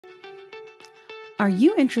Are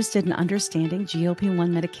you interested in understanding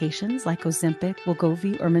GLP-1 medications like Ozempic,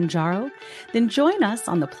 Wegovy, or Mounjaro? Then join us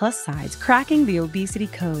on the Plus Sides, Cracking the Obesity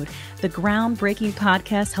Code, the groundbreaking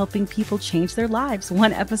podcast helping people change their lives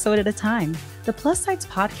one episode at a time. The Plus Sides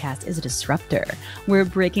podcast is a disruptor. We're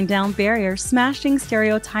breaking down barriers, smashing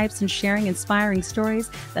stereotypes, and sharing inspiring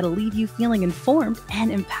stories that'll leave you feeling informed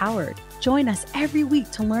and empowered. Join us every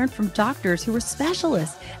week to learn from doctors who are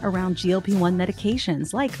specialists around GLP-1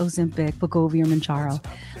 medications like Ozempic, Wegovy, or Mounjaro.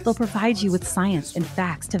 They'll provide you with science and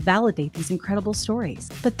facts to validate these incredible stories.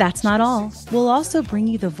 But that's not all. We'll also bring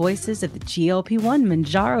you the voices of the GLP-1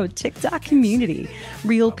 Mounjaro TikTok community,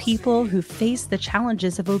 real people who face the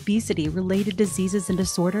challenges of obesity-related diseases and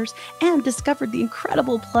disorders and discovered the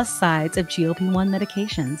incredible plus sides of GLP-1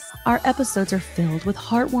 medications. Our episodes are filled with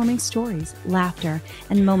heartwarming stories, laughter,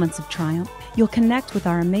 and moments of triumph. You'll connect with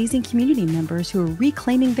our amazing community members who are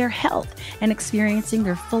reclaiming their health and experiencing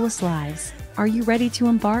their fullest lives. Are you ready to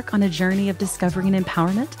embark on a journey of discovery and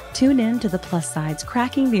empowerment? Tune in to the Plus Sides,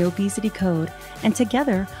 Cracking the Obesity Code, and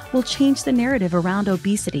together we'll change the narrative around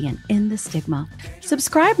obesity and end the stigma.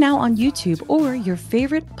 Subscribe now on YouTube or your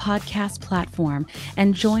favorite podcast platform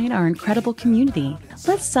and join our incredible community.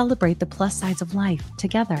 Let's celebrate the plus sides of life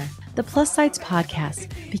together. The Plus Sides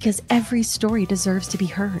Podcast, because every story deserves to be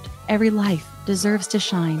heard, every life deserves to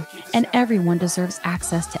shine, and everyone deserves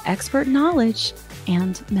access to expert knowledge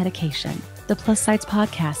and medication. The Plus Sides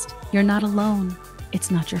Podcast. You're not alone.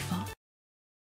 It's not your fault.